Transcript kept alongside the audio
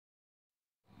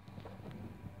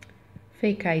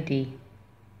Fake ID.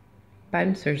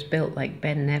 Bouncers built like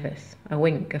Ben Nevis. A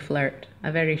wink, a flirt,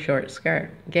 a very short skirt.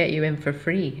 Get you in for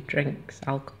free. Drinks,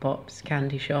 alcopops,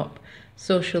 candy shop.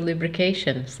 Social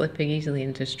lubrication, slipping easily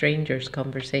into strangers'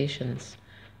 conversations.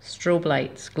 Strobe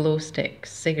lights, glow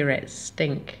sticks, cigarettes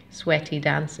stink. Sweaty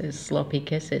dances, sloppy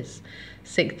kisses.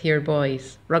 Sixth year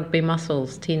boys, rugby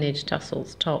muscles, teenage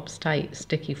tussles, tops tight,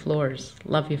 sticky floors.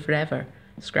 Love you forever,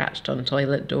 scratched on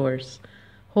toilet doors.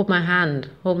 Hold my hand,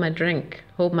 hold my drink,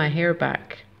 hold my hair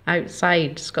back.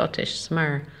 Outside, Scottish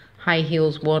smur, high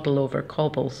heels waddle over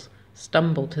cobbles,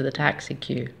 stumble to the taxi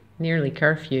queue. Nearly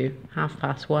curfew,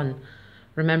 1:30.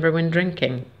 Remember when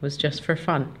drinking was just for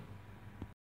fun?